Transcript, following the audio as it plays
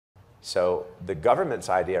So the government's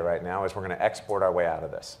idea right now is we're going to export our way out of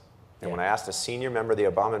this. And when I asked a senior member of the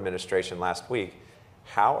Obama administration last week,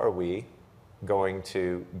 how are we going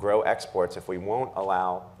to grow exports if we won't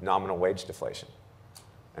allow nominal wage deflation?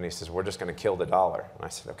 And he says, we're just going to kill the dollar. And I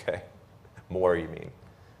said, okay, more you mean.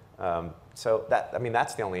 So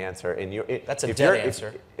that's the only answer. That's a dead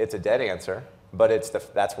answer. It's a dead answer, but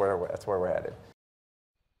that's where we're headed.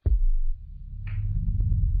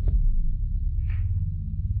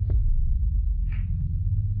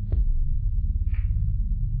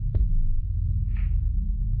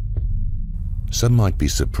 Some might be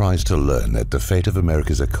surprised to learn that the fate of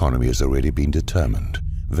America's economy has already been determined,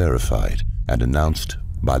 verified, and announced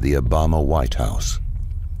by the Obama White House.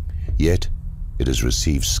 Yet, it has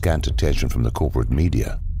received scant attention from the corporate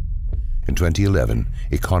media. In 2011,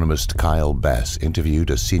 economist Kyle Bass interviewed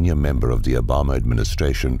a senior member of the Obama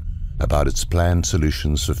administration about its planned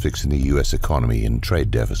solutions for fixing the U.S. economy and trade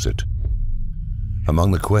deficit.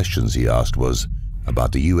 Among the questions he asked was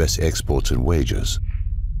about the U.S. exports and wages.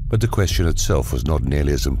 But the question itself was not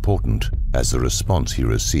nearly as important as the response he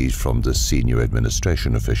received from the senior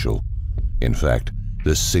administration official. In fact,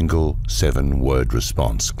 this single 7-word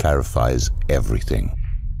response clarifies everything,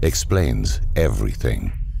 explains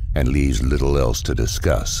everything, and leaves little else to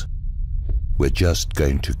discuss. We're just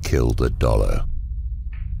going to kill the dollar.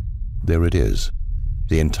 There it is,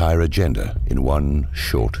 the entire agenda in one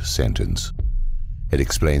short sentence. It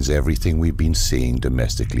explains everything we've been seeing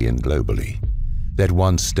domestically and globally. That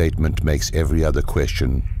one statement makes every other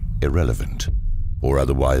question irrelevant, or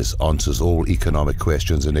otherwise answers all economic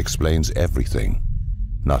questions and explains everything.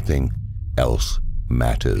 Nothing else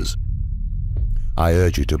matters. I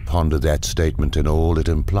urge you to ponder that statement and all it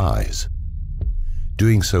implies.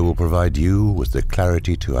 Doing so will provide you with the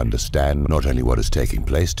clarity to understand not only what is taking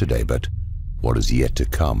place today, but what is yet to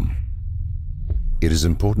come. It is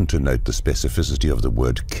important to note the specificity of the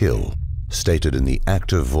word kill. Stated in the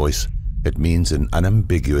active voice, it means an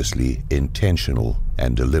unambiguously intentional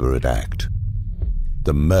and deliberate act.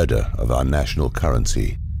 The murder of our national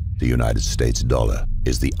currency, the United States dollar,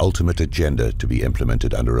 is the ultimate agenda to be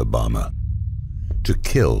implemented under Obama. To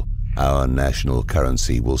kill our national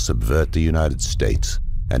currency will subvert the United States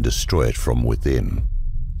and destroy it from within.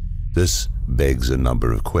 This begs a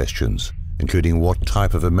number of questions, including what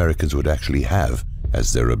type of Americans would actually have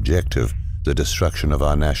as their objective the destruction of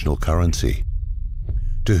our national currency.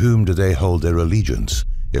 To whom do they hold their allegiance,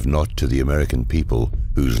 if not to the American people,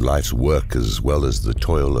 whose life's work as well as the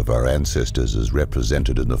toil of our ancestors is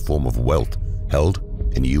represented in the form of wealth held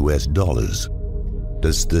in US dollars?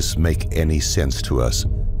 Does this make any sense to us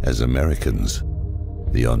as Americans?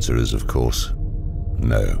 The answer is, of course,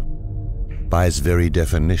 no. By its very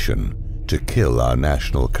definition, to kill our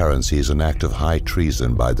national currency is an act of high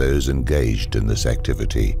treason by those engaged in this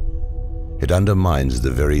activity. It undermines the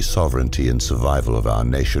very sovereignty and survival of our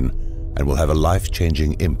nation and will have a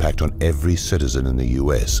life-changing impact on every citizen in the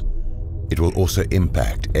U.S. It will also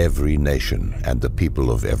impact every nation and the people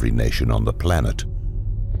of every nation on the planet,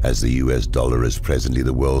 as the U.S. dollar is presently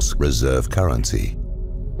the world's reserve currency.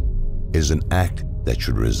 It is an act that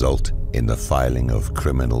should result in the filing of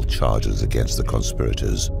criminal charges against the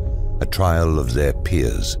conspirators, a trial of their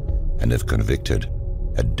peers, and if convicted,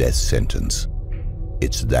 a death sentence.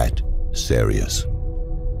 It's that serious.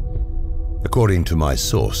 According to my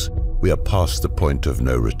source, we are past the point of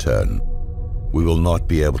no return. We will not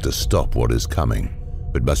be able to stop what is coming,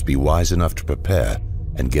 but must be wise enough to prepare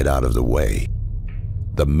and get out of the way.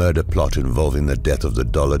 The murder plot involving the death of the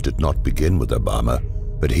dollar did not begin with Obama,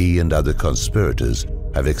 but he and other conspirators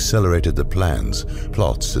have accelerated the plans,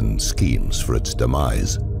 plots, and schemes for its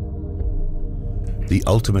demise. The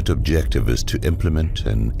ultimate objective is to implement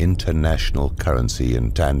an international currency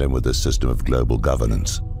in tandem with a system of global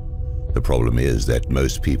governance. The problem is that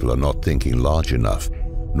most people are not thinking large enough,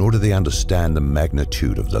 nor do they understand the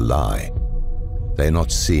magnitude of the lie. They are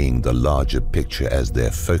not seeing the larger picture as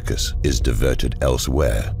their focus is diverted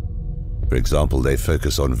elsewhere. For example, they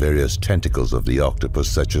focus on various tentacles of the octopus,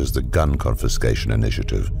 such as the gun confiscation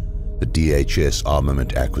initiative, the DHS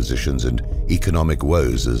armament acquisitions, and economic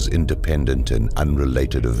woes as independent and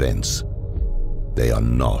unrelated events. They are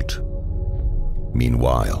not.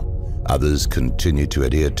 Meanwhile, others continue to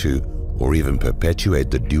adhere to or even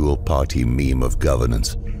perpetuate the dual-party meme of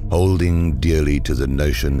governance, holding dearly to the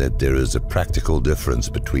notion that there is a practical difference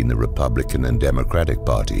between the Republican and Democratic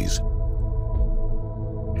parties.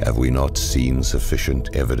 Have we not seen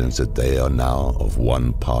sufficient evidence that they are now of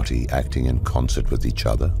one party acting in concert with each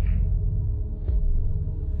other?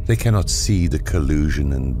 They cannot see the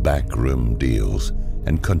collusion and backroom deals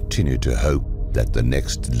and continue to hope that the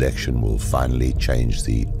next election will finally change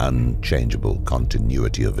the unchangeable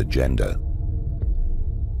continuity of agenda.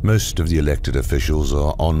 Most of the elected officials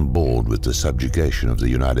are on board with the subjugation of the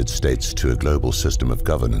United States to a global system of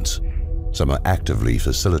governance. Some are actively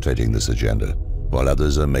facilitating this agenda, while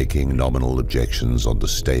others are making nominal objections on the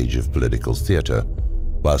stage of political theater,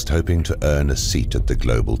 whilst hoping to earn a seat at the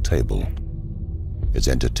global table. It's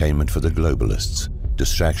entertainment for the globalists,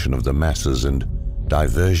 distraction of the masses, and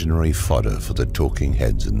diversionary fodder for the talking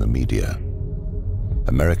heads in the media.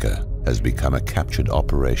 America has become a captured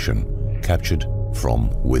operation, captured from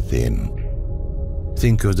within.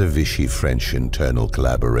 Think of the Vichy French internal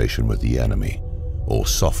collaboration with the enemy, or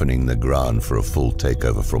softening the ground for a full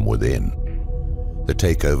takeover from within. The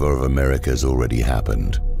takeover of America has already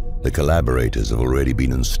happened. The collaborators have already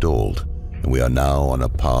been installed, and we are now on a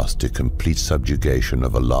path to complete subjugation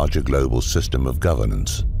of a larger global system of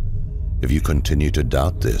governance. If you continue to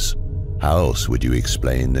doubt this, how else would you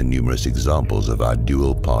explain the numerous examples of our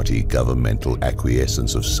dual-party governmental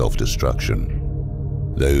acquiescence of self-destruction?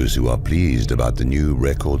 Those who are pleased about the new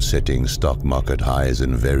record-setting stock market highs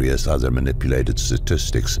and various other manipulated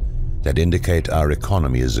statistics that indicate our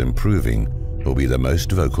economy is improving will be the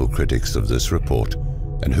most vocal critics of this report,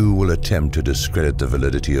 and who will attempt to discredit the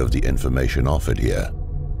validity of the information offered here.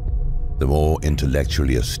 The more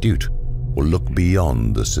intellectually astute will look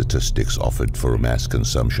beyond the statistics offered for mass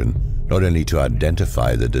consumption, not only to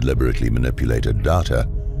identify the deliberately manipulated data,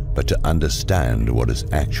 but to understand what is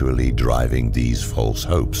actually driving these false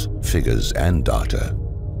hopes, figures, and data.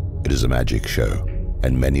 It is a magic show,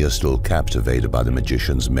 and many are still captivated by the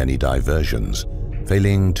magician's many diversions,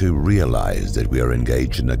 failing to realize that we are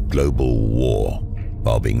engaged in a global war,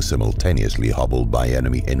 while being simultaneously hobbled by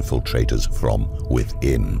enemy infiltrators from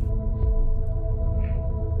within.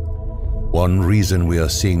 One reason we are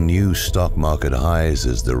seeing new stock market highs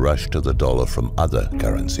is the rush to the dollar from other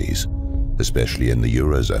currencies, especially in the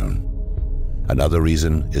Eurozone. Another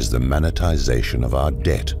reason is the monetization of our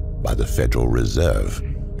debt by the Federal Reserve,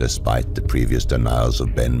 despite the previous denials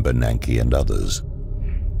of Ben Bernanke and others.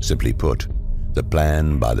 Simply put, the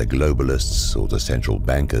plan by the globalists, or the central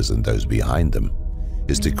bankers and those behind them,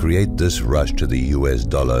 is to create this rush to the US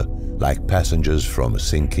dollar like passengers from a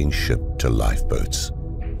sinking ship to lifeboats.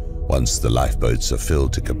 Once the lifeboats are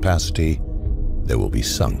filled to capacity, they will be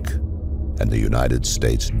sunk, and the United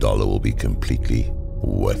States dollar will be completely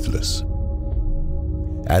worthless.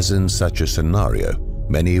 As in such a scenario,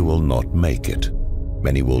 many will not make it.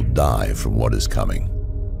 Many will die from what is coming.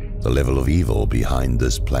 The level of evil behind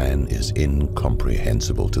this plan is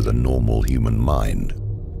incomprehensible to the normal human mind.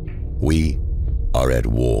 We are at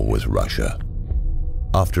war with Russia.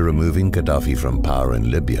 After removing Gaddafi from power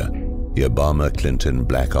in Libya, the Obama-Clinton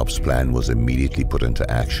Black Ops plan was immediately put into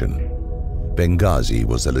action. Benghazi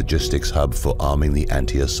was a logistics hub for arming the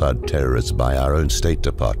anti-Assad terrorists by our own State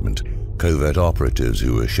Department, covert operatives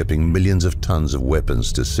who were shipping millions of tons of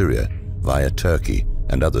weapons to Syria via Turkey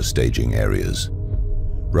and other staging areas.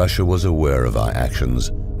 Russia was aware of our actions,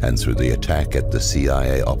 and through the attack at the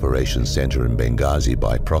CIA Operations Center in Benghazi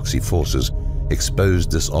by proxy forces,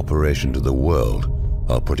 exposed this operation to the world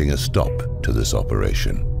while putting a stop to this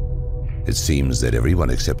operation. It seems that everyone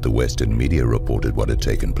except the Western media reported what had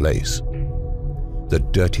taken place. The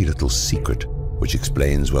dirty little secret, which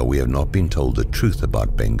explains why we have not been told the truth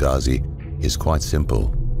about Benghazi, is quite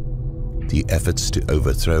simple. The efforts to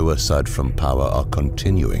overthrow Assad from power are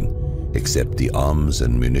continuing, except the arms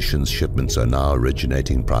and munitions shipments are now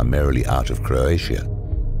originating primarily out of Croatia.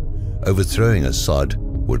 Overthrowing Assad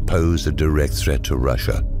would pose a direct threat to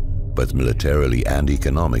Russia, both militarily and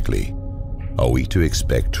economically. Are we to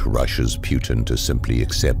expect Russia's Putin to simply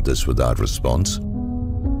accept this without response?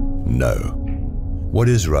 No. What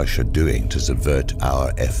is Russia doing to subvert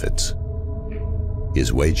our efforts?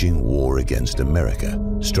 Is waging war against America,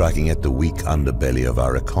 striking at the weak underbelly of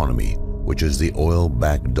our economy, which is the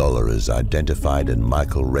oil-backed dollar as identified in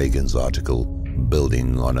Michael Reagan's article,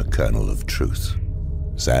 Building on a Kernel of Truth.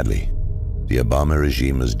 Sadly, the Obama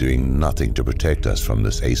regime is doing nothing to protect us from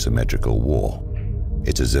this asymmetrical war.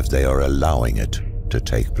 It's as if they are allowing it to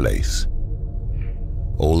take place.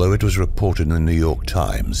 Although it was reported in the New York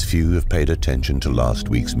Times, few have paid attention to last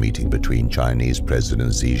week's meeting between Chinese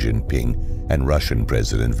President Xi Jinping and Russian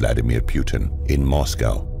President Vladimir Putin in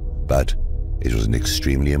Moscow. But it was an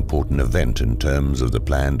extremely important event in terms of the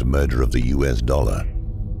planned murder of the US dollar.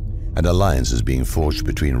 An alliance is being forged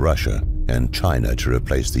between Russia and China to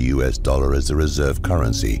replace the US dollar as the reserve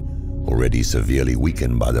currency, already severely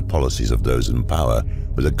weakened by the policies of those in power,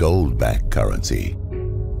 with a gold-backed currency.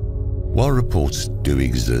 While reports do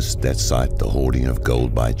exist that cite the hoarding of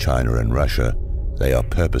gold by China and Russia, they are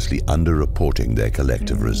purposely underreporting their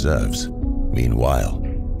collective reserves. Meanwhile,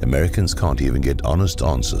 Americans can't even get honest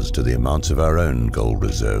answers to the amounts of our own gold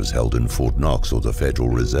reserves held in Fort Knox or the Federal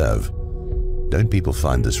Reserve. Don't people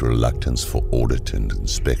find this reluctance for audit and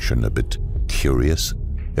inspection a bit curious,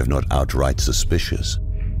 if not outright suspicious?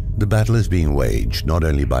 The battle is being waged not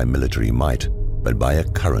only by military might, but by a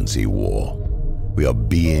currency war. We are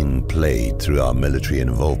being played through our military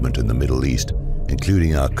involvement in the Middle East,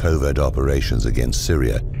 including our covert operations against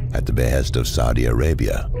Syria at the behest of Saudi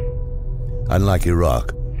Arabia. Unlike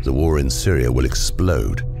Iraq, the war in Syria will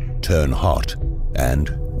explode, turn hot,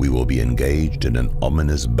 and we will be engaged in an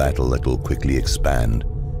ominous battle that will quickly expand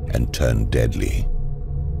and turn deadly.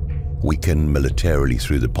 Weakened militarily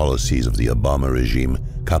through the policies of the Obama regime,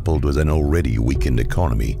 coupled with an already weakened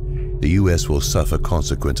economy, the US will suffer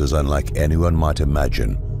consequences unlike anyone might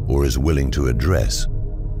imagine or is willing to address.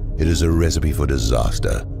 It is a recipe for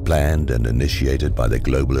disaster, planned and initiated by the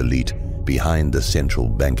global elite behind the central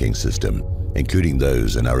banking system, including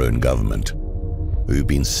those in our own government. We've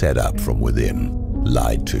been set up from within,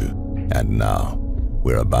 lied to, and now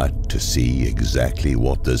we're about to see exactly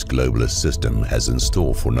what this globalist system has in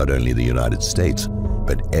store for not only the United States,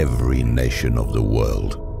 but every nation of the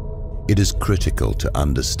world. It is critical to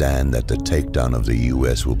understand that the takedown of the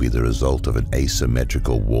US will be the result of an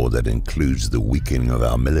asymmetrical war that includes the weakening of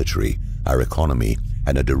our military, our economy,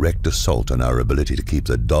 and a direct assault on our ability to keep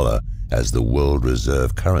the dollar as the world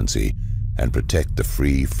reserve currency and protect the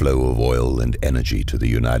free flow of oil and energy to the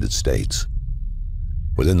United States.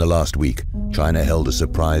 Within the last week, China held a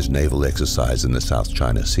surprise naval exercise in the South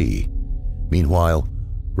China Sea. Meanwhile,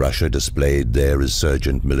 Russia displayed their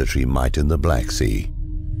resurgent military might in the Black Sea.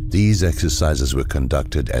 These exercises were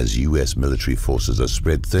conducted as US military forces are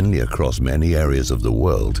spread thinly across many areas of the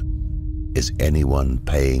world. Is anyone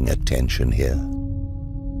paying attention here?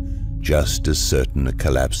 Just as certain a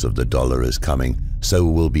collapse of the dollar is coming, so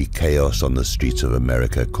will be chaos on the streets of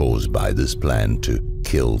America caused by this plan to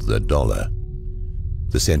kill the dollar.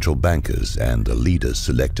 The central bankers and the leaders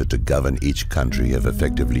selected to govern each country have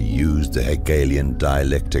effectively used the Hegelian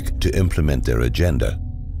dialectic to implement their agenda.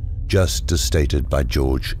 Just as stated by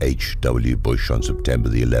George H.W. Bush on September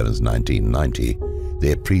the 11th, 1990,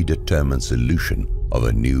 their predetermined solution of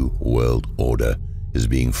a new world order is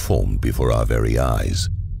being formed before our very eyes.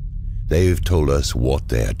 They've told us what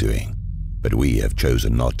they are doing, but we have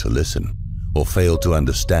chosen not to listen or failed to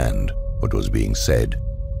understand what was being said.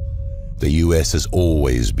 The US has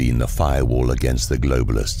always been the firewall against the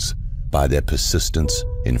globalists. By their persistence,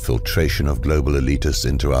 infiltration of global elitists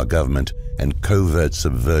into our government, and covert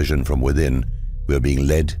subversion from within, we are being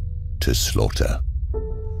led to slaughter.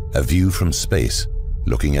 A view from space,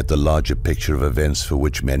 looking at the larger picture of events for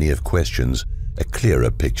which many have questions, a clearer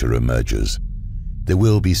picture emerges. There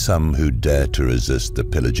will be some who dare to resist the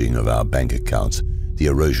pillaging of our bank accounts, the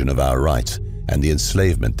erosion of our rights, and the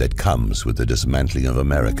enslavement that comes with the dismantling of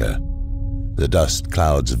America. The dust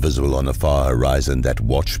clouds visible on the far horizon that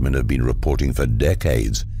watchmen have been reporting for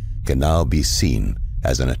decades can now be seen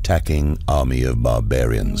as an attacking army of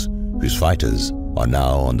barbarians whose fighters are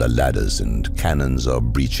now on the ladders and cannons are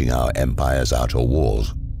breaching our empire's outer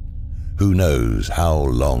walls. Who knows how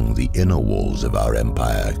long the inner walls of our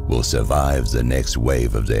empire will survive the next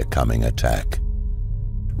wave of their coming attack.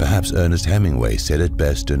 Perhaps Ernest Hemingway said it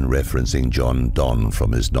best in referencing John Donne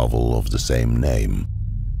from his novel of the same name.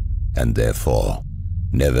 And therefore,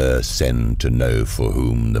 never send to know for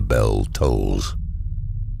whom the bell tolls.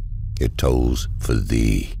 It tolls for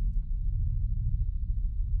thee.